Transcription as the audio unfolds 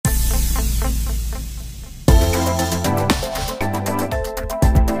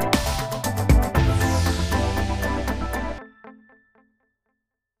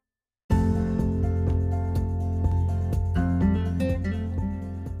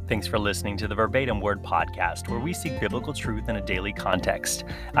Thanks for listening to the Verbatim Word Podcast, where we seek biblical truth in a daily context.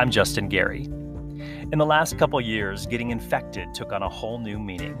 I'm Justin Gary. In the last couple years, getting infected took on a whole new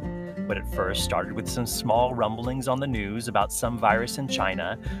meaning. What at first started with some small rumblings on the news about some virus in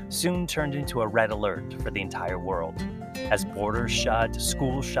China soon turned into a red alert for the entire world. As borders shut,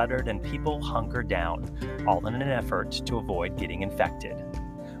 schools shuttered, and people hunkered down, all in an effort to avoid getting infected.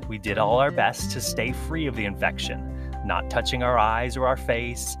 We did all our best to stay free of the infection, not touching our eyes or our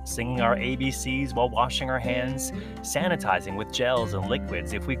face, singing our ABCs while washing our hands, sanitizing with gels and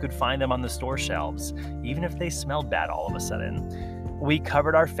liquids if we could find them on the store shelves, even if they smelled bad all of a sudden. We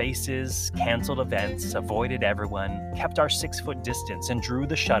covered our faces, canceled events, avoided everyone, kept our 6-foot distance, and drew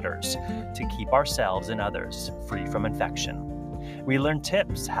the shutters to keep ourselves and others free from infection. We learned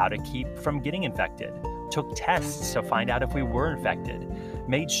tips how to keep from getting infected, took tests to find out if we were infected,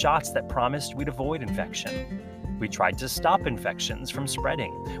 made shots that promised we'd avoid infection. We tried to stop infections from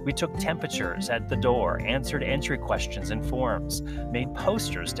spreading. We took temperatures at the door, answered entry questions and forms, made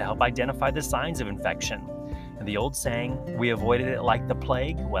posters to help identify the signs of infection. And the old saying, we avoided it like the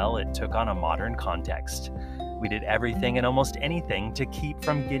plague, well, it took on a modern context. We did everything and almost anything to keep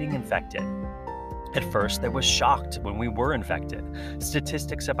from getting infected. At first, there was shocked when we were infected,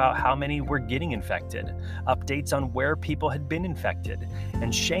 statistics about how many were getting infected, updates on where people had been infected,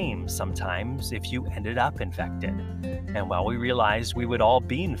 and shame sometimes if you ended up infected. And while we realized we would all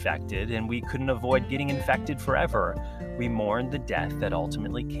be infected and we couldn't avoid getting infected forever, we mourned the death that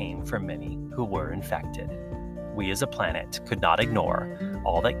ultimately came for many who were infected. We as a planet could not ignore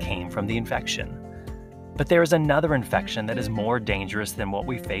all that came from the infection. But there is another infection that is more dangerous than what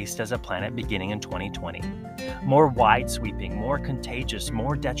we faced as a planet beginning in 2020. More wide-sweeping, more contagious,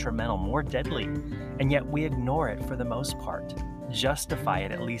 more detrimental, more deadly. And yet we ignore it for the most part, justify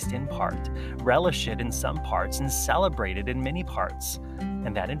it at least in part, relish it in some parts, and celebrate it in many parts.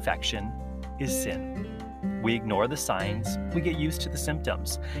 And that infection is sin. We ignore the signs, we get used to the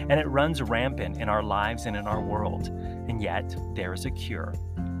symptoms, and it runs rampant in our lives and in our world. And yet there is a cure.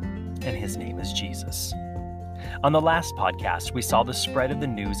 And his name is Jesus. On the last podcast, we saw the spread of the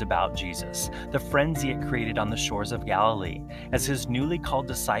news about Jesus, the frenzy it created on the shores of Galilee, as his newly called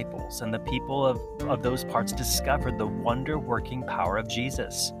disciples and the people of those parts discovered the wonder-working power of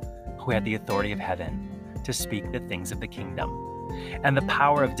Jesus, who had the authority of heaven to speak the things of the kingdom, and the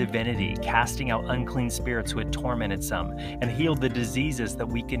power of divinity, casting out unclean spirits who had tormented some, and healed the diseases that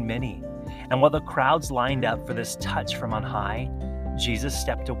weakened many. And while the crowds lined up for this touch from on high, Jesus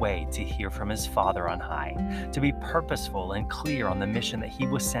stepped away to hear from his Father on high, to be purposeful and clear on the mission that he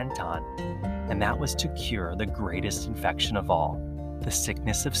was sent on. And that was to cure the greatest infection of all, the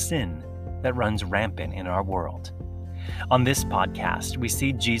sickness of sin that runs rampant in our world. On this podcast, we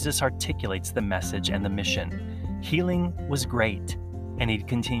see Jesus articulates the message and the mission. Healing was great, and he'd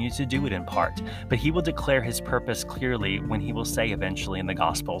continue to do it in part, but he will declare his purpose clearly when he will say eventually in the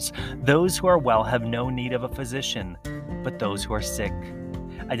Gospels, "Those who are well have no need of a physician, but those who are sick.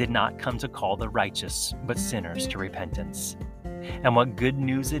 I did not come to call the righteous, but sinners to repentance." And what good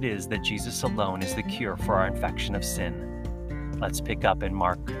news it is that Jesus alone is the cure for our infection of sin. Let's pick up in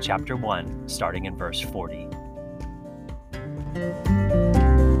Mark chapter 1, starting in verse 40.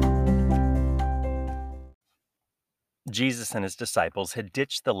 Jesus and his disciples had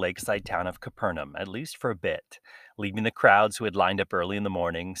ditched the lakeside town of Capernaum, at least for a bit, leaving the crowds who had lined up early in the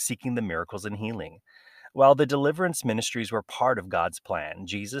morning, seeking the miracles and healing. While the deliverance ministries were part of God's plan,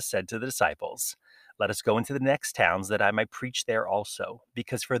 Jesus said to the disciples, "Let us go into the next towns that I might preach there also,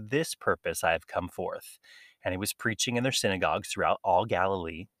 because for this purpose I have come forth." And he was preaching in their synagogues throughout all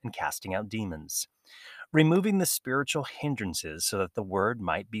Galilee and casting out demons, removing the spiritual hindrances so that the word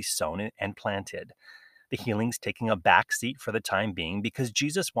might be sown and planted. The healings taking a back seat for the time being because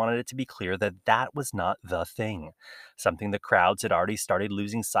Jesus wanted it to be clear that that was not the thing, something the crowds had already started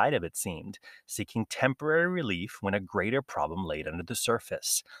losing sight of, it seemed, seeking temporary relief when a greater problem laid under the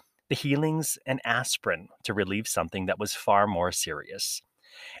surface. The healings and aspirin to relieve something that was far more serious.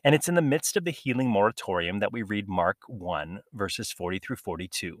 And it's in the midst of the healing moratorium that we read Mark 1, verses 40 through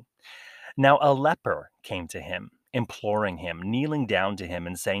 42. Now a leper came to him, imploring him, kneeling down to him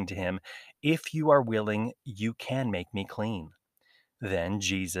and saying to him, "If you are willing, you can make me clean." Then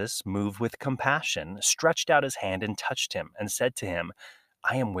Jesus, moved with compassion, stretched out his hand and touched him and said to him,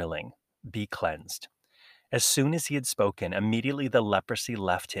 "I am willing, be cleansed." As soon as he had spoken, immediately the leprosy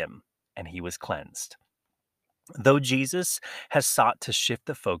left him and he was cleansed. Though Jesus has sought to shift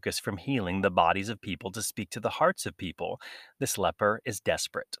the focus from healing the bodies of people to speak to the hearts of people, this leper is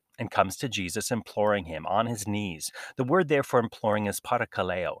desperate and comes to Jesus imploring him on his knees. The word there for imploring is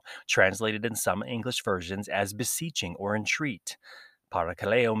parakaleo, translated in some English versions as beseeching or entreat.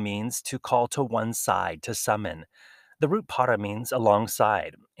 Parakaleo means to call to one side, to summon. The root para means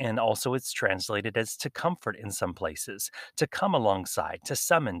alongside, and also it's translated as to comfort in some places, to come alongside, to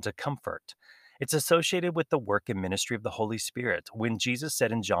summon, to comfort. It's associated with the work and ministry of the Holy Spirit when Jesus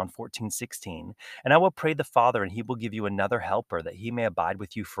said in John 14:16, "And I will pray the Father, and he will give you another helper that he may abide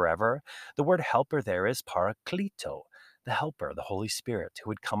with you forever." The word helper there is paraklito, the helper, the Holy Spirit, who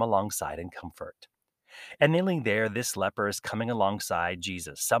would come alongside and comfort. And kneeling there, this leper is coming alongside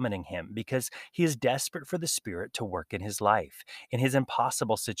Jesus, summoning him because he is desperate for the Spirit to work in his life, in his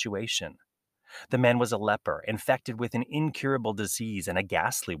impossible situation. The man was a leper, infected with an incurable disease and a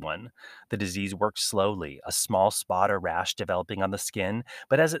ghastly one. The disease worked slowly, a small spot or rash developing on the skin,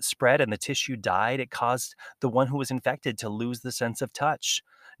 but as it spread and the tissue died, it caused the one who was infected to lose the sense of touch.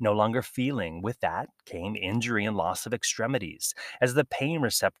 No longer feeling, with that came injury and loss of extremities, as the pain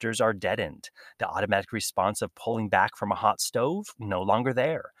receptors are deadened. The automatic response of pulling back from a hot stove, no longer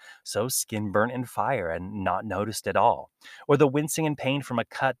there. So skin burnt in fire and not noticed at all, or the wincing and pain from a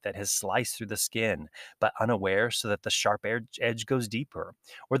cut that has sliced through the skin, but unaware so that the sharp edge goes deeper,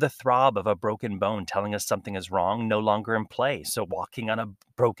 or the throb of a broken bone telling us something is wrong, no longer in play, so walking on a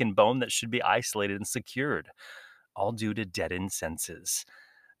broken bone that should be isolated and secured, all due to deadened senses.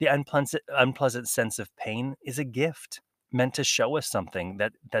 The unpleasant sense of pain is a gift meant to show us something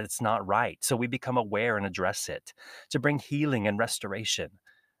that it's not right, so we become aware and address it, to bring healing and restoration.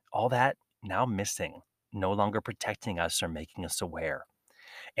 All that now missing, no longer protecting us or making us aware.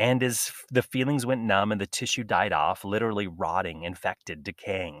 And as the feelings went numb and the tissue died off, literally rotting, infected,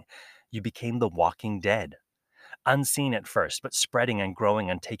 decaying, you became the walking dead. Unseen at first, but spreading and growing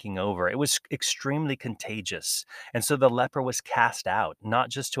and taking over. It was extremely contagious. And so the leper was cast out,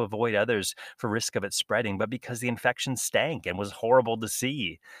 not just to avoid others for risk of it spreading, but because the infection stank and was horrible to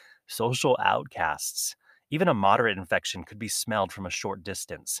see. Social outcasts. Even a moderate infection could be smelled from a short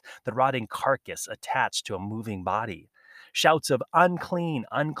distance, the rotting carcass attached to a moving body. Shouts of unclean,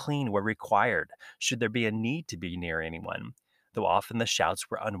 unclean were required, should there be a need to be near anyone, though often the shouts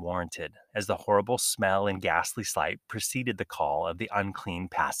were unwarranted, as the horrible smell and ghastly sight preceded the call of the unclean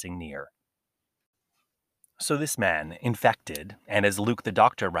passing near. So this man, infected, and as Luke the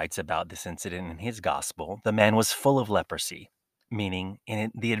doctor writes about this incident in his gospel, the man was full of leprosy, meaning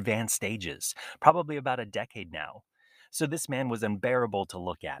in the advanced stages, probably about a decade now. So this man was unbearable to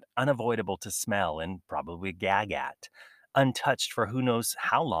look at, unavoidable to smell, and probably gag at, untouched for who knows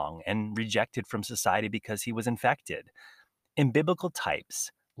how long, and rejected from society because he was infected. In biblical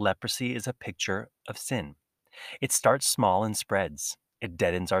types, leprosy is a picture of sin. It starts small and spreads. It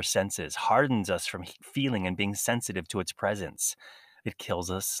deadens our senses, hardens us from feeling and being sensitive to its presence. It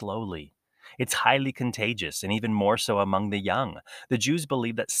kills us slowly. It's highly contagious, and even more so among the young. The Jews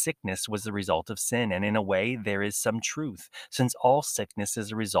believed that sickness was the result of sin, and in a way, there is some truth, since all sickness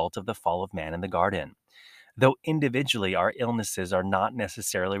is a result of the fall of man in the garden. Though individually our illnesses are not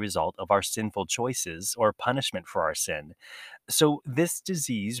necessarily a result of our sinful choices or punishment for our sin. So this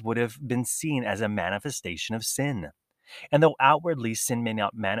disease would have been seen as a manifestation of sin. And though outwardly sin may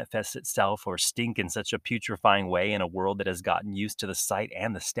not manifest itself or stink in such a putrefying way in a world that has gotten used to the sight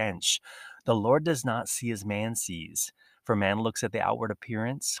and the stench, the Lord does not see as man sees. For man looks at the outward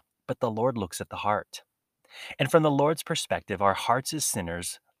appearance, but the Lord looks at the heart. And from the Lord's perspective, our hearts as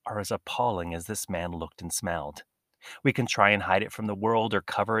sinners are as appalling as this man looked and smelled. We can try and hide it from the world or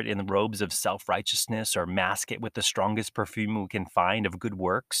cover it in the robes of self righteousness or mask it with the strongest perfume we can find of good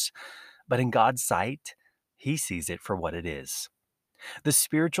works. But in God's sight, He sees it for what it is. The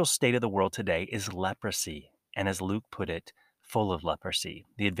spiritual state of the world today is leprosy, and as Luke put it, full of leprosy,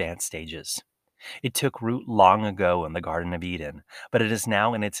 the advanced stages. It took root long ago in the Garden of Eden, but it is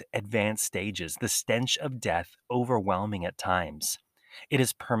now in its advanced stages, the stench of death overwhelming at times. It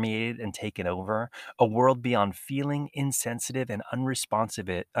has permeated and taken over a world beyond feeling, insensitive, and unresponsive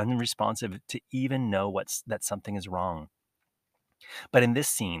to even know that something is wrong. But in this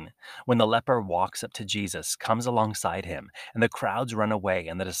scene, when the leper walks up to Jesus, comes alongside him, and the crowds run away,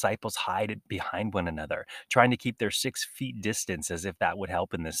 and the disciples hide behind one another, trying to keep their 6 feet distance as if that would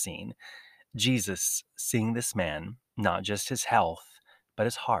help in this scene. Jesus, seeing this man, not just his health, but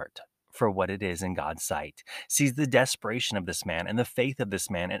his heart, for what it is in God's sight, sees the desperation of this man and the faith of this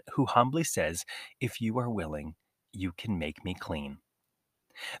man, and who humbly says, "If you are willing, you can make me clean."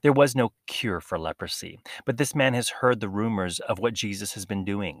 There was no cure for leprosy, but this man has heard the rumors of what Jesus has been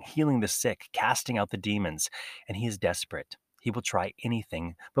doing, healing the sick, casting out the demons, and he is desperate. He will try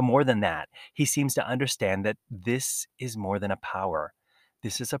anything, but more than that, he seems to understand that this is more than a power.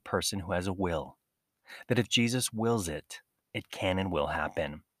 This is a person who has a will, that if Jesus wills it, it can and will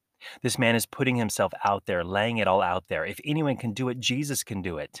happen. This man is putting himself out there, laying it all out there. If anyone can do it, Jesus can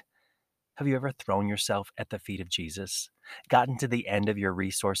do it. Have you ever thrown yourself at the feet of Jesus, gotten to the end of your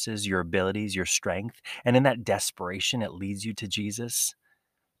resources, your abilities, your strength, and in that desperation, it leads you to Jesus?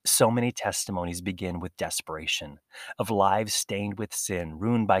 So many testimonies begin with desperation of lives stained with sin,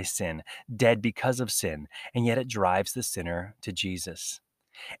 ruined by sin, dead because of sin, and yet it drives the sinner to Jesus.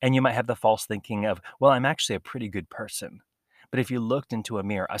 And you might have the false thinking of, well, I'm actually a pretty good person. But if you looked into a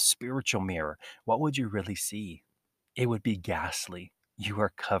mirror, a spiritual mirror, what would you really see? It would be ghastly. You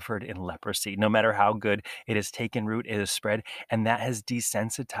are covered in leprosy. No matter how good it has taken root, it has spread, and that has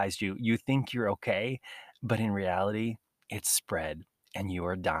desensitized you. You think you're okay, but in reality, it's spread and you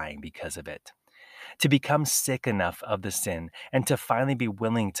are dying because of it. To become sick enough of the sin and to finally be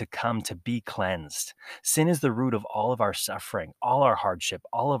willing to come to be cleansed. Sin is the root of all of our suffering, all our hardship,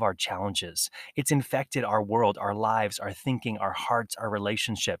 all of our challenges. It's infected our world, our lives, our thinking, our hearts, our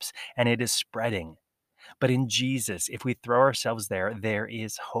relationships, and it is spreading. But in Jesus, if we throw ourselves there, there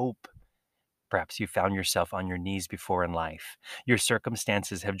is hope. Perhaps you found yourself on your knees before in life. Your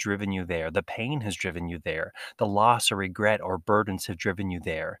circumstances have driven you there. The pain has driven you there. The loss or regret or burdens have driven you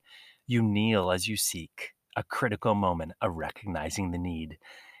there. You kneel as you seek a critical moment of recognizing the need.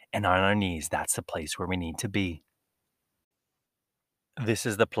 And on our knees, that's the place where we need to be. This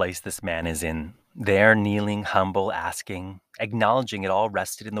is the place this man is in. There, kneeling, humble, asking, acknowledging it all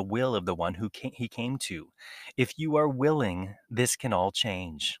rested in the will of the one he came to. If you are willing, this can all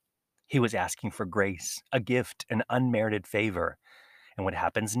change. He was asking for grace, a gift, an unmerited favor. And what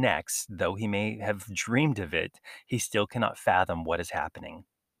happens next, though he may have dreamed of it, he still cannot fathom what is happening.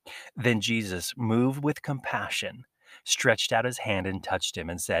 Then Jesus, moved with compassion, stretched out his hand and touched him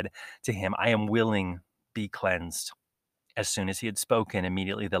and said to him, I am willing, be cleansed. As soon as he had spoken,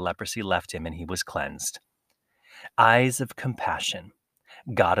 immediately the leprosy left him and he was cleansed. Eyes of compassion,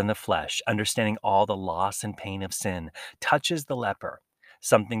 God in the flesh, understanding all the loss and pain of sin, touches the leper,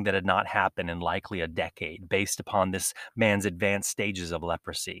 something that had not happened in likely a decade based upon this man's advanced stages of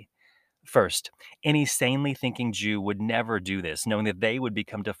leprosy. First, any sanely thinking Jew would never do this, knowing that they would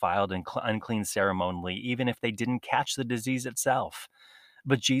become defiled and unclean ceremonially, even if they didn't catch the disease itself.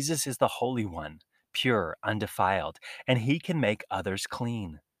 But Jesus is the Holy One, pure, undefiled, and he can make others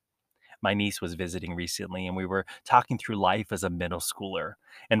clean. My niece was visiting recently, and we were talking through life as a middle schooler.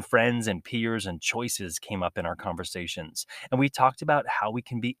 And friends and peers and choices came up in our conversations. And we talked about how we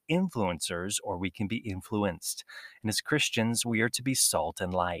can be influencers or we can be influenced. And as Christians, we are to be salt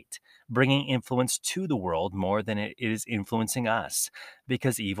and light, bringing influence to the world more than it is influencing us,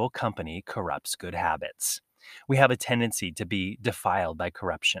 because evil company corrupts good habits. We have a tendency to be defiled by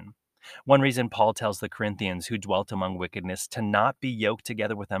corruption. One reason Paul tells the Corinthians who dwelt among wickedness to not be yoked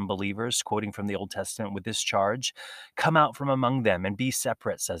together with unbelievers, quoting from the Old Testament with this charge, come out from among them and be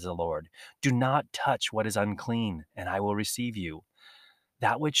separate, says the Lord. Do not touch what is unclean, and I will receive you.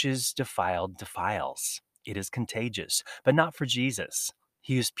 That which is defiled defiles. It is contagious, but not for Jesus.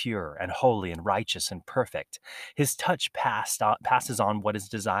 He is pure and holy and righteous and perfect. His touch passes on what is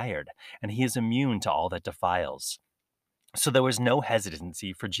desired, and he is immune to all that defiles. So there was no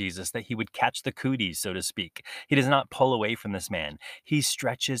hesitancy for Jesus that he would catch the cooties, so to speak. He does not pull away from this man. He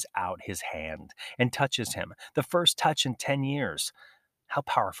stretches out his hand and touches him. The first touch in 10 years. How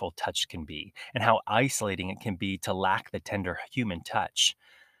powerful touch can be, and how isolating it can be to lack the tender human touch.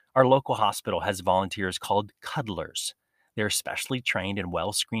 Our local hospital has volunteers called cuddlers. They're specially trained and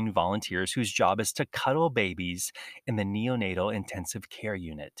well screened volunteers whose job is to cuddle babies in the neonatal intensive care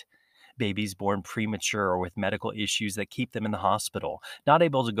unit. Babies born premature or with medical issues that keep them in the hospital, not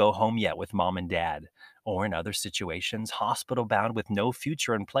able to go home yet with mom and dad, or in other situations, hospital bound with no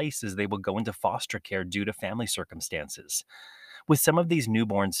future in place as they will go into foster care due to family circumstances. With some of these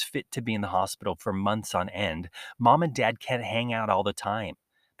newborns fit to be in the hospital for months on end, mom and dad can't hang out all the time.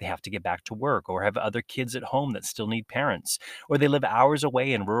 They have to get back to work or have other kids at home that still need parents, or they live hours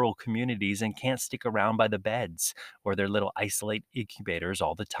away in rural communities and can't stick around by the beds or their little isolate incubators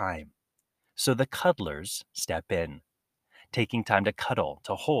all the time. So the cuddlers step in, taking time to cuddle,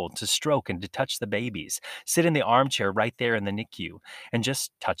 to hold, to stroke, and to touch the babies. Sit in the armchair right there in the NICU and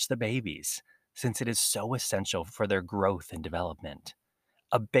just touch the babies, since it is so essential for their growth and development.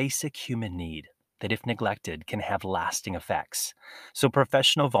 A basic human need that, if neglected, can have lasting effects. So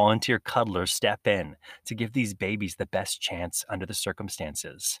professional volunteer cuddlers step in to give these babies the best chance under the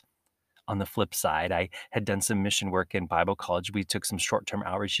circumstances. On the flip side, I had done some mission work in Bible college. We took some short-term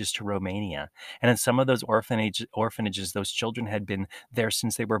outreaches to Romania. And in some of those orphanages, those children had been there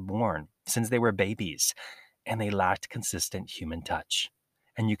since they were born, since they were babies, and they lacked consistent human touch.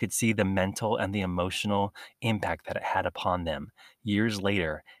 And you could see the mental and the emotional impact that it had upon them years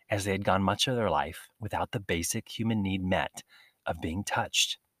later as they had gone much of their life without the basic human need met of being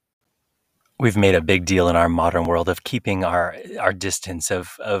touched. We've made a big deal in our modern world of keeping our distance,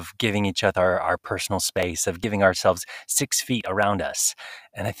 of giving each other our personal space, of giving ourselves 6 feet around us.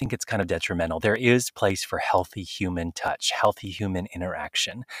 And I think it's kind of detrimental. There is place for healthy human touch, healthy human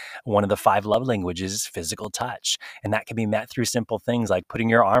interaction. One of the five love languages is physical touch. And that can be met through simple things like putting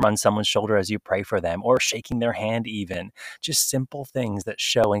your arm on someone's shoulder as you pray for them, or shaking their hand even. Just simple things that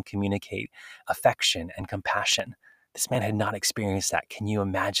show and communicate affection and compassion. This man had not experienced that. Can you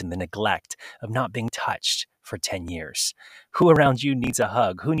imagine the neglect of not being touched for 10 years? Who around you needs a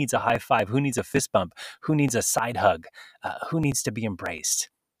hug? Who needs a high five? Who needs a fist bump? Who needs a side hug? Who needs to be embraced?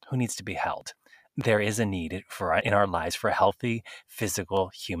 Who needs to be held? There is a need in our lives for healthy,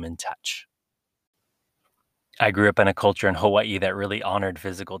 physical, human touch. I grew up in a culture in Hawaii that really honored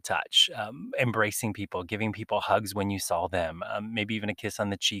physical touch, embracing people, giving people hugs when you saw them, maybe even a kiss on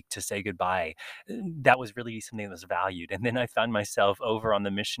the cheek to say goodbye. That was really something that was valued. And then I found myself over on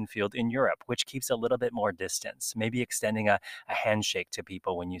the mission field in Europe, which keeps a little bit more distance, maybe extending a handshake to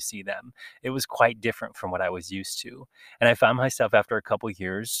people when you see them. It was quite different from what I was used to. And I found myself after a couple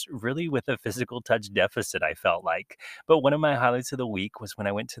years really with a physical touch deficit, I felt like. But one of my highlights of the week was when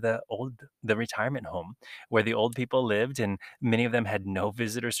I went to the retirement home where the old people lived, and many of them had no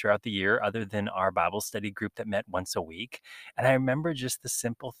visitors throughout the year other than our Bible study group that met once a week. And I remember just the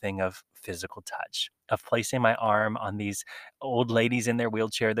simple thing of physical touch, of placing my arm on these old ladies in their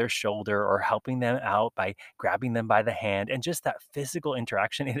wheelchair, their shoulder, or helping them out by grabbing them by the hand. And just that physical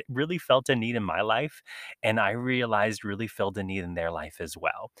interaction, it really felt a need in my life. And I realized really filled a need in their life as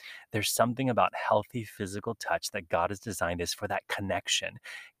well. There's something about healthy physical touch that God has designed us for, that connection.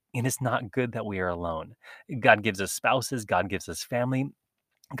 And it's not good that we are alone. God gives us spouses, God gives us family,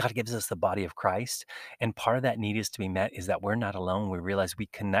 God gives us the body of Christ. And part of that need is to be met is that we're not alone. We realize we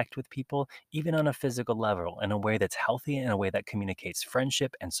connect with people, even on a physical level, in a way that's healthy, in a way that communicates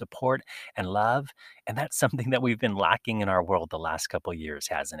friendship and support and love. And that's something that we've been lacking in our world the last couple of years,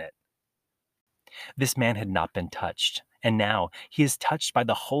 hasn't it? This man had not been touched. And now he is touched by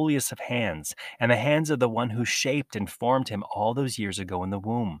the holiest of hands, and the hands of the one who shaped and formed him all those years ago in the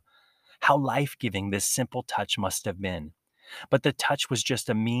womb. How life giving this simple touch must have been. But the touch was just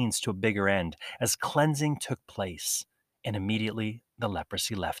a means to a bigger end as cleansing took place, and immediately the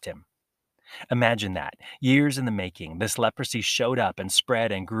leprosy left him. Imagine that. Years in the making, this leprosy showed up and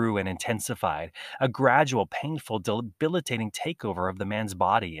spread and grew and intensified, a gradual, painful, debilitating takeover of the man's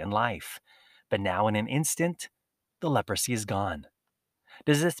body and life. But now, in an instant, the leprosy is gone.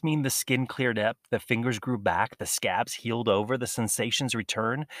 Does this mean the skin cleared up, the fingers grew back, the scabs healed over, the sensations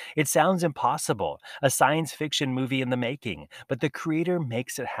return? It sounds impossible, a science fiction movie in the making, but the Creator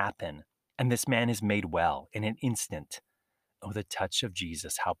makes it happen. And this man is made well in an instant. Oh, the touch of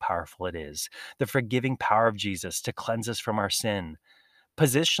Jesus, how powerful it is. The forgiving power of Jesus to cleanse us from our sin.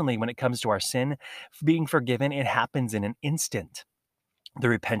 Positionally, when it comes to our sin, being forgiven, it happens in an instant. The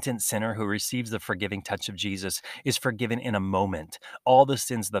repentant sinner who receives the forgiving touch of Jesus is forgiven in a moment. All the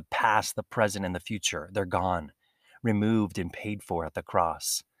sins of the past, the present, and the future, they're gone, removed and paid for at the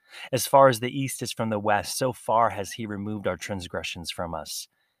cross. As far as the east is from the west, so far has he removed our transgressions from us.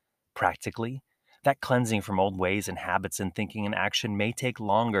 Practically, that cleansing from old ways and habits and thinking and action may take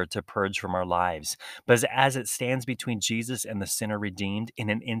longer to purge from our lives. But as it stands between Jesus and the sinner redeemed, in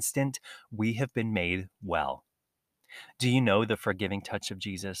an instant, we have been made well. Do you know the forgiving touch of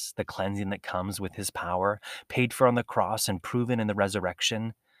Jesus, the cleansing that comes with his power, paid for on the cross and proven in the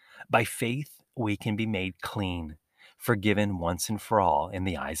resurrection? By faith, we can be made clean, forgiven once and for all in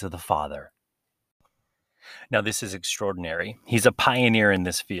the eyes of the Father. Now, this is extraordinary. He's a pioneer in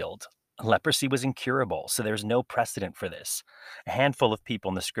this field. Leprosy was incurable, so there's no precedent for this. A handful of people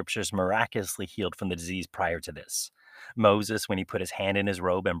in the scriptures miraculously healed from the disease prior to this. Moses, when he put his hand in his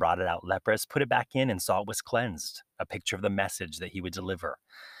robe and brought it out leprous, put it back in and saw it was cleansed, a picture of the message that he would deliver.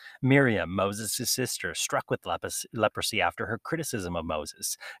 Miriam, Moses' sister, struck with leprosy after her criticism of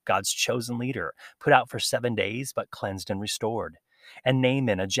Moses, God's chosen leader, put out for 7 days, but cleansed and restored. And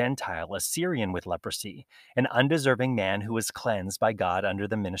Naaman, a Gentile, a Syrian with leprosy, an undeserving man who was cleansed by God under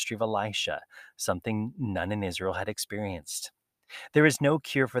the ministry of Elisha, something none in Israel had experienced. There is no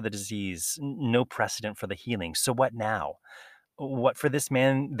cure for the disease, no precedent for the healing. So what now? What for this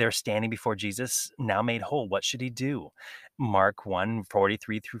man there standing before Jesus, now made whole? What should he do? Mark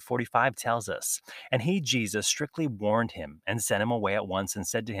 1:43 through 45 tells us, and he, Jesus, strictly warned him and sent him away at once and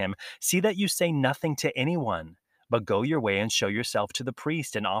said to him, see that you say nothing to anyone, but go your way and show yourself to the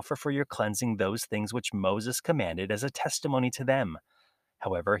priest and offer for your cleansing those things which Moses commanded as a testimony to them.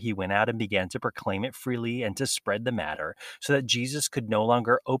 However, he went out and began to proclaim it freely and to spread the matter, so that Jesus could no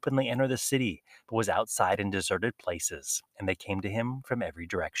longer openly enter the city, but was outside in deserted places, and they came to him from every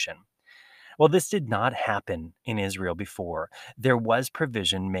direction. Well, this did not happen in Israel before. There was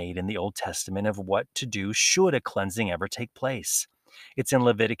provision made in the Old Testament of what to do should a cleansing ever take place. It's in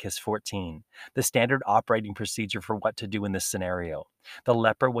Leviticus 14, the standard operating procedure for what to do in this scenario. The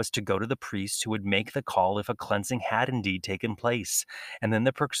leper was to go to the priest who would make the call if a cleansing had indeed taken place, and then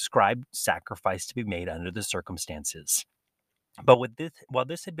the prescribed sacrifice to be made under the circumstances. But while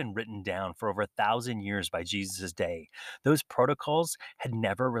this had been written down for over 1,000 years by Jesus' day, those protocols had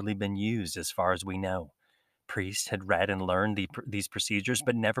never really been used as far as we know. Priests had read and learned these procedures,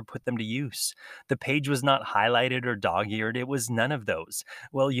 but never put them to use. The page was not highlighted or dog-eared. It was none of those.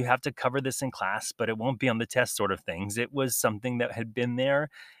 Well, you have to cover this in class, but it won't be on the test sort of things. It was something that had been there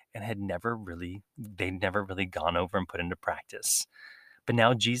and they'd never really gone over and put into practice. But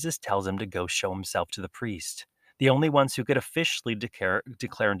now Jesus tells him to go show himself to the priest, the only ones who could officially declare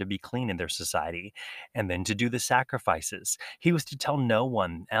him to be clean in their society, and then to do the sacrifices. He was to tell no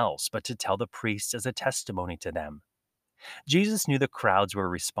one else, but to tell the priests as a testimony to them. Jesus knew the crowds were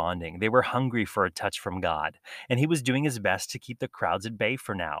responding. They were hungry for a touch from God, and he was doing his best to keep the crowds at bay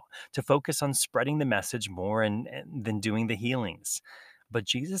for now, to focus on spreading the message more than doing the healings. But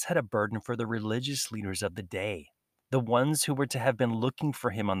Jesus had a burden for the religious leaders of the day, the ones who were to have been looking for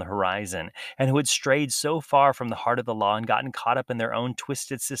him on the horizon, and who had strayed so far from the heart of the law and gotten caught up in their own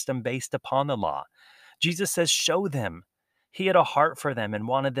twisted system based upon the law. Jesus says, show them. He had a heart for them and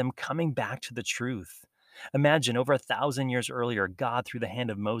wanted them coming back to the truth. Imagine, over 1,000 years earlier, God, through the hand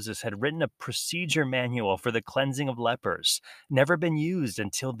of Moses, had written a procedure manual for the cleansing of lepers, never been used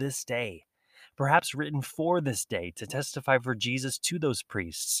until this day. Perhaps written for this day to testify for Jesus to those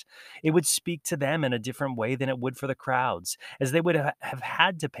priests. It would speak to them in a different way than it would for the crowds, as they would have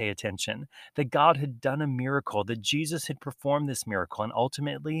had to pay attention that God had done a miracle, that Jesus had performed this miracle, and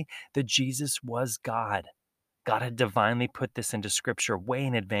ultimately that Jesus was God. God had divinely put this into scripture way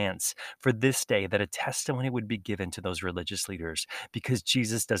in advance for this day, that a testimony would be given to those religious leaders, because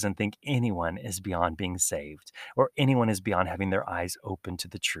Jesus doesn't think anyone is beyond being saved or anyone is beyond having their eyes open to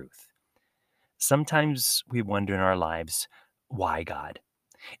the truth. Sometimes we wonder in our lives, why, God?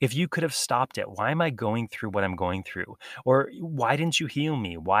 If you could have stopped it, why am I going through what I'm going through? Or why didn't you heal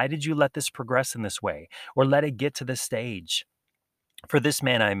me? Why did you let this progress in this way? Or let it get to this stage? For this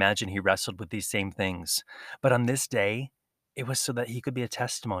man, I imagine he wrestled with these same things. But on this day, it was so that he could be a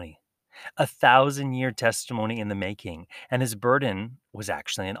testimony, 1,000-year testimony in the making. And his burden was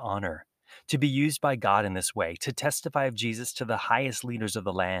actually an honor to be used by God in this way, to testify of Jesus to the highest leaders of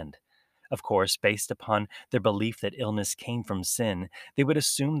the land. Of course, based upon their belief that illness came from sin, they would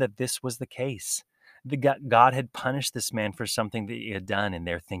assume that this was the case. God had punished this man for something that he had done in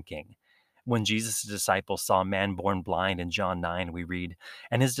their thinking. When Jesus' disciples saw a man born blind in John 9, we read,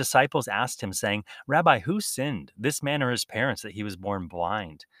 "And his disciples asked him, saying, 'Rabbi, who sinned, this man or his parents, that he was born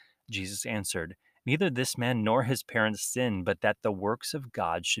blind?' Jesus answered, 'Neither this man nor his parents sinned, but that the works of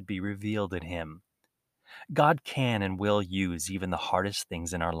God should be revealed in him.'" God can and will use even the hardest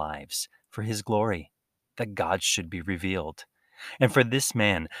things in our lives for his glory, that God should be revealed. And for this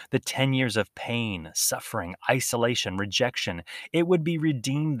man, the 10 years of pain, suffering, isolation, rejection, it would be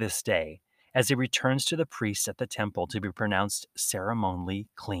redeemed this day as he returns to the priests at the temple to be pronounced ceremonially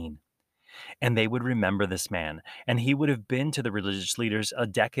clean. And they would remember this man, and he would have been to the religious leaders a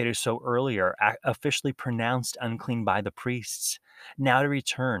decade or so earlier, officially pronounced unclean by the priests, now to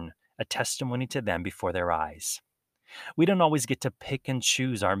return a testimony to them before their eyes. We don't always get to pick and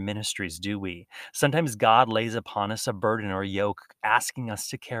choose our ministries, do we? Sometimes God lays upon us a burden or a yoke, asking us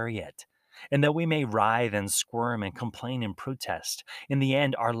to carry it. And though we may writhe and squirm and complain and protest, in the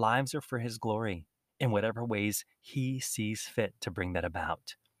end, our lives are for his glory, in whatever ways he sees fit to bring that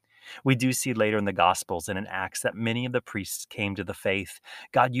about. We do see later in the Gospels and in Acts that many of the priests came to the faith,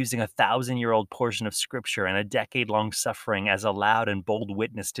 God using 1,000-year-old portion of Scripture and a decade-long suffering as a loud and bold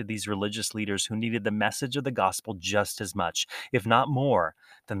witness to these religious leaders who needed the message of the gospel just as much, if not more,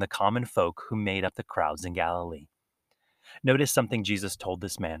 than the common folk who made up the crowds in Galilee. Notice something Jesus told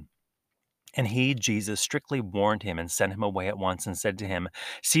this man. And he, Jesus, strictly warned him and sent him away at once and said to him,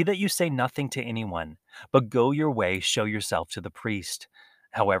 "See that you say nothing to anyone, but go your way, show yourself to the priest."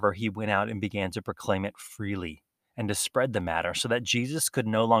 However, he went out and began to proclaim it freely and to spread the matter, so that Jesus could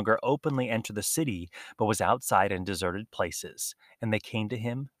no longer openly enter the city, but was outside in deserted places, and they came to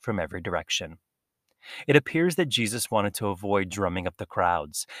him from every direction. It appears that Jesus wanted to avoid drumming up the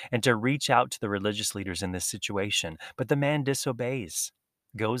crowds and to reach out to the religious leaders in this situation, but the man disobeys.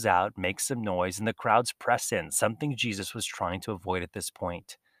 goes out, makes some noise, and the crowds press in, something Jesus was trying to avoid at this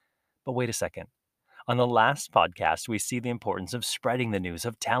point. But wait a second. On the last podcast, we see the importance of spreading the news,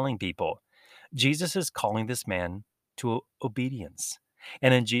 of telling people. Jesus is calling this man to obedience.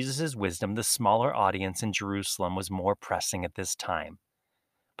 And in Jesus' wisdom, the smaller audience in Jerusalem was more pressing at this time.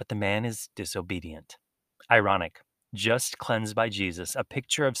 But the man is disobedient. Ironic. Just cleansed by Jesus, a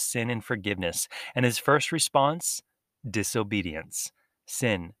picture of sin and forgiveness. And his first response? Disobedience.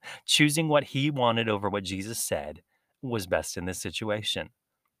 Sin. Choosing what he wanted over what Jesus said was best in this situation.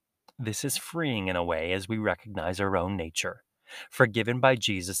 This is freeing in a way as we recognize our own nature. Forgiven by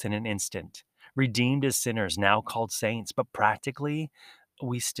Jesus in an instant, redeemed as sinners, now called saints, but practically,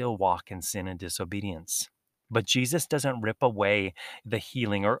 we still walk in sin and disobedience. But Jesus doesn't rip away the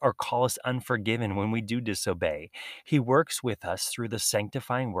healing or call us unforgiven when we do disobey. He works with us through the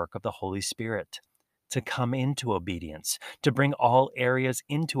sanctifying work of the Holy Spirit to come into obedience, to bring all areas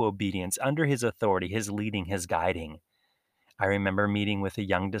into obedience under his authority, his leading, his guiding. I remember meeting with a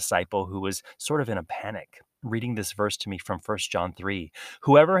young disciple who was sort of in a panic, reading this verse to me from 1 John 3.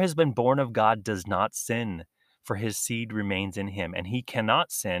 Whoever has been born of God does not sin, for his seed remains in him, and he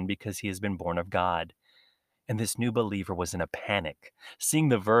cannot sin because he has been born of God. And this new believer was in a panic, seeing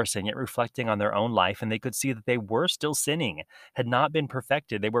the verse and yet reflecting on their own life, and they could see that they were still sinning, had not been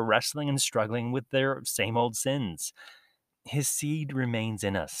perfected. They were wrestling and struggling with their same old sins. His seed remains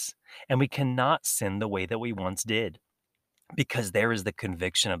in us, and we cannot sin the way that we once did, because there is the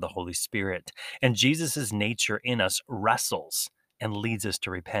conviction of the Holy Spirit, and Jesus' nature in us wrestles and leads us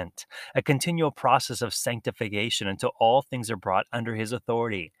to repent, a continual process of sanctification until all things are brought under his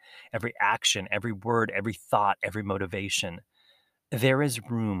authority, every action, every word, every thought, every motivation. There is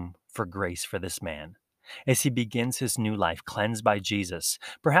room for grace for this man. As he begins his new life cleansed by Jesus,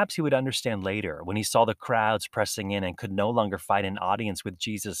 perhaps he would understand later when he saw the crowds pressing in and could no longer fight an audience with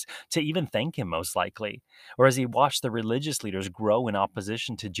Jesus to even thank him, most likely. Or as he watched the religious leaders grow in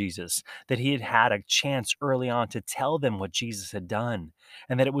opposition to Jesus, that he had had a chance early on to tell them what Jesus had done,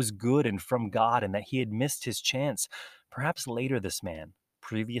 and that it was good and from God, and that he had missed his chance. Perhaps later this man,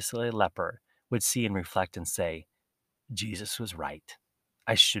 previously a leper, would see and reflect and say, Jesus was right.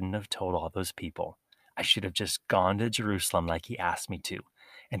 I shouldn't have told all those people. I should have just gone to Jerusalem like he asked me to.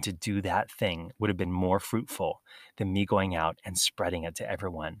 And to do that thing would have been more fruitful than me going out and spreading it to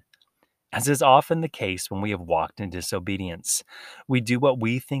everyone. As is often the case when we have walked in disobedience, we do what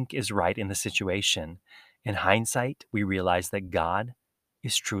we think is right in the situation. In hindsight, we realize that God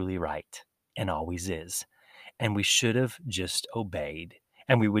is truly right and always is. And we should have just obeyed.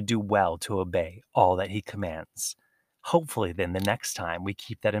 And we would do well to obey all that he commands. Hopefully, then, the next time we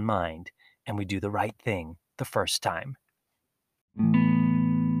keep that in mind and we do the right thing the first time.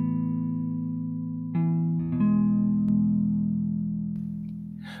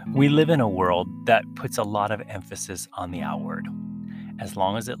 We live in a world that puts a lot of emphasis on the outward. As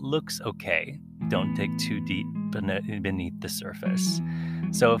long as it looks okay, don't dig too deep beneath the surface.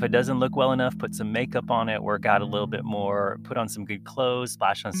 So if it doesn't look well enough, put some makeup on it, work out a little bit more, put on some good clothes,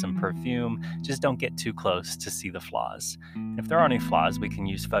 splash on some perfume. Just don't get too close to see the flaws. If there are any flaws, we can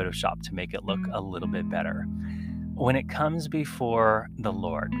use Photoshop to make it look a little bit better. When it comes before the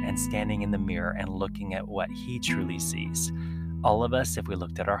Lord and standing in the mirror and looking at what he truly sees, all of us, if we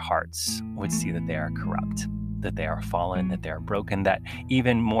looked at our hearts, would see that they are corrupt, that they are fallen, that they are broken, that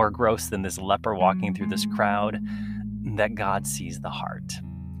even more gross than this leper walking through this crowd, that God sees the heart,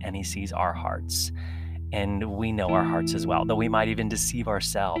 and he sees our hearts. And we know our hearts as well, though we might even deceive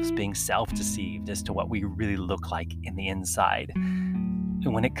ourselves, being self-deceived as to what we really look like in the inside.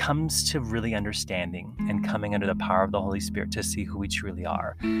 When it comes to really understanding and coming under the power of the Holy Spirit to see who we truly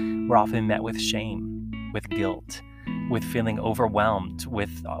are, we're often met with shame, with guilt, with feeling overwhelmed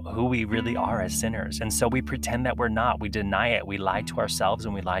with who we really are as sinners. And so we pretend that we're not. We deny it. We lie to ourselves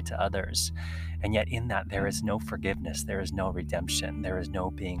and we lie to others. And yet in that, there is no forgiveness. There is no redemption. There is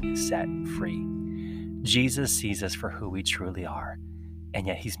no being set free. Jesus sees us for who we truly are, and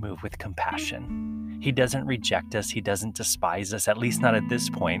yet he's moved with compassion. He doesn't reject us. He doesn't despise us, at least not at this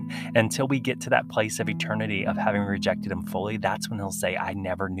point. Until we get to that place of eternity of having rejected him fully, that's when he'll say, I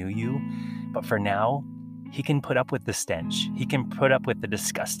never knew you. But for now, he can put up with the stench. He can put up with the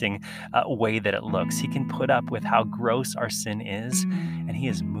disgusting way that it looks. He can put up with how gross our sin is, and he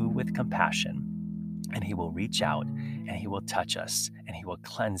is moved with compassion. And he will reach out and he will touch us and he will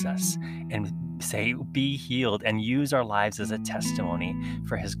cleanse us and say, be healed, and use our lives as a testimony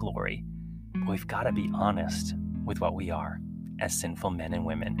for his glory. But we've got to be honest with what we are as sinful men and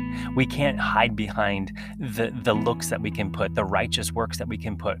women. We can't hide behind the looks that we can put, the righteous works that we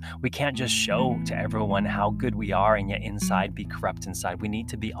can put. We can't just show to everyone how good we are and yet inside be corrupt inside. We need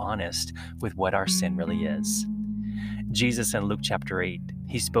to be honest with what our sin really is. Jesus in Luke chapter 8,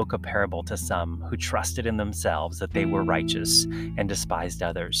 he spoke a parable to some who trusted in themselves that they were righteous and despised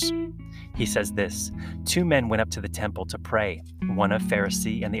others. He says this, 2 men went up to the temple to pray, one a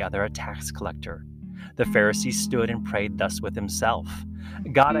Pharisee and the other a tax collector. The Pharisee stood and prayed thus with himself,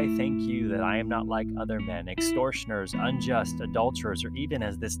 God, I thank you that I am not like other men, extortioners, unjust, adulterers, or even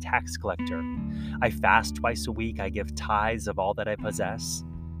as this tax collector. I fast twice a week, I give tithes of all that I possess.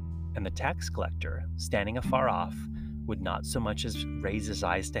 And the tax collector, standing afar off, would not so much as raise his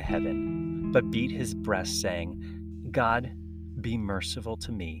eyes to heaven, but beat his breast, saying, God, be merciful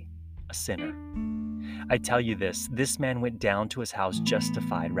to me, a sinner. I tell you this man went down to his house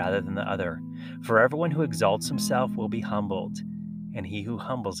justified rather than the other. For everyone who exalts himself will be humbled, and he who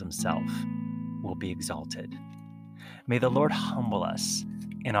humbles himself will be exalted. May the Lord humble us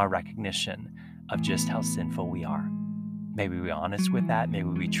in our recognition of just how sinful we are. May we be honest with that. May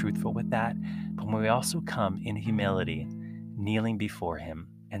we be truthful with that. But may we also come in humility, kneeling before him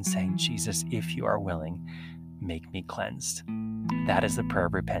and saying, Jesus, if you are willing, make me cleansed. That is the prayer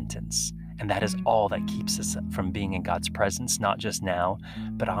of repentance. And that is all that keeps us from being in God's presence, not just now,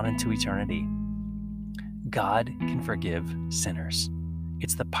 but on into eternity. God can forgive sinners.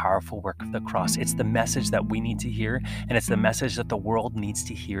 It's the powerful work of the cross. It's the message that we need to hear, and it's the message that the world needs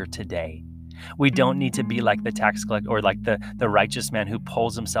to hear today. We don't need to be like the tax collector or like the righteous man who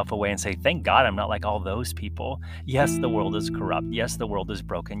pulls himself away and say, thank God I'm not like all those people. Yes, the world is corrupt. Yes, the world is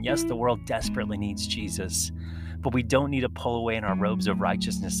broken. Yes, the world desperately needs Jesus. But we don't need to pull away in our robes of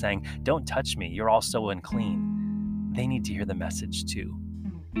righteousness saying, don't touch me, you're all so unclean. They need to hear the message too,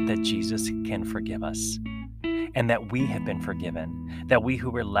 that Jesus can forgive us. And that we have been forgiven, that we who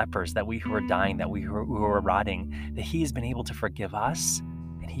were lepers, that we who are dying, that we who are rotting, that he has been able to forgive us,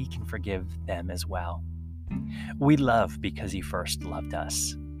 and he can forgive them as well. We love because he first loved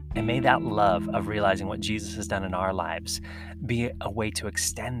us. And may that love of realizing what Jesus has done in our lives be a way to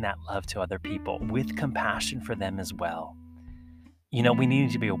extend that love to other people with compassion for them as well. You know, we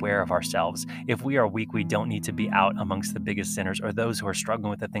need to be aware of ourselves. If we are weak, we don't need to be out amongst the biggest sinners or those who are struggling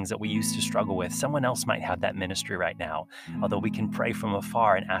with the things that we used to struggle with. Someone else might have that ministry right now, although we can pray from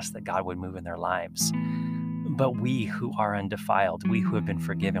afar and ask that God would move in their lives. But we who are undefiled, we who have been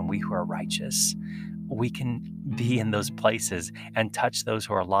forgiven, we who are righteous, we can be in those places and touch those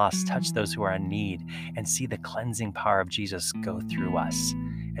who are lost, touch those who are in need, and see the cleansing power of Jesus go through us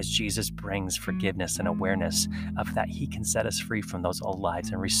as Jesus brings forgiveness and awareness of that he can set us free from those old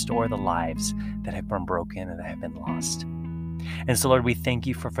lives and restore the lives that have been broken and that have been lost. And so, Lord, we thank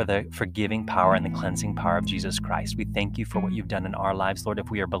you for the forgiving power and the cleansing power of Jesus Christ. We thank you for what you've done in our lives, Lord. If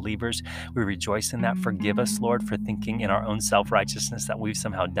we are believers, we rejoice in that. Forgive us, Lord, for thinking in our own self-righteousness that we've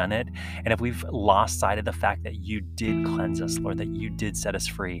somehow done it. And if we've lost sight of the fact that you did cleanse us, Lord, that you did set us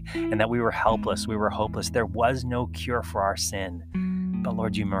free, and that we were helpless, we were hopeless, there was no cure for our sin. But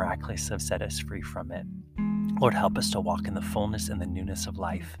Lord, you miraculously have set us free from it. Lord, help us to walk in the fullness and the newness of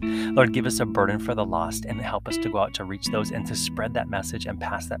life. Lord, give us a burden for the lost and help us to go out to reach those and to spread that message and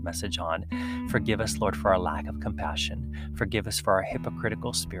pass that message on. Forgive us, Lord, for our lack of compassion. Forgive us for our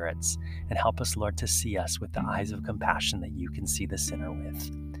hypocritical spirits, and help us, Lord, to see us with the eyes of compassion that you can see the sinner with.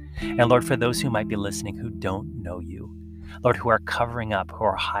 And Lord, for those who might be listening who don't know you, Lord, who are covering up, who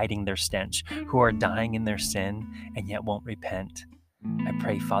are hiding their stench, who are dying in their sin and yet won't repent, I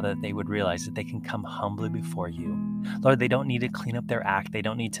pray, Father, that they would realize that they can come humbly before you. Lord, they don't need to clean up their act. They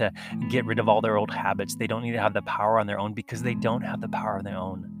don't need to get rid of all their old habits. They don't need to have the power on their own because they don't have the power on their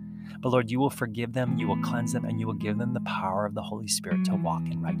own. But Lord, you will forgive them, you will cleanse them, and you will give them the power of the Holy Spirit to walk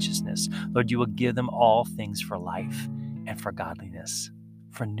in righteousness. Lord, you will give them all things for life and for godliness,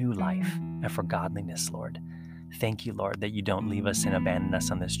 for new life and for godliness, Lord. Thank you, Lord, that you don't leave us and abandon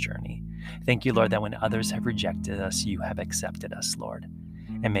us on this journey. Thank you, Lord, that when others have rejected us, you have accepted us, Lord.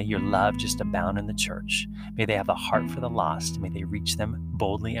 And may your love just abound in the church. May they have the heart for the lost. May they reach them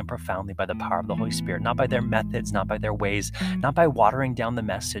boldly and profoundly by the power of the Holy Spirit, not by their methods, not by their ways, not by watering down the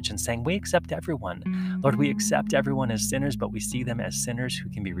message and saying, we accept everyone. Lord, we accept everyone as sinners, but we see them as sinners who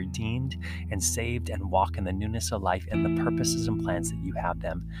can be redeemed and saved and walk in the newness of life and the purposes and plans that you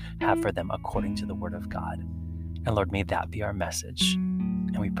have for them according to the word of God. And Lord, may that be our message.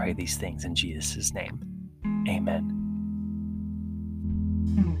 And we pray these things in Jesus' name. Amen.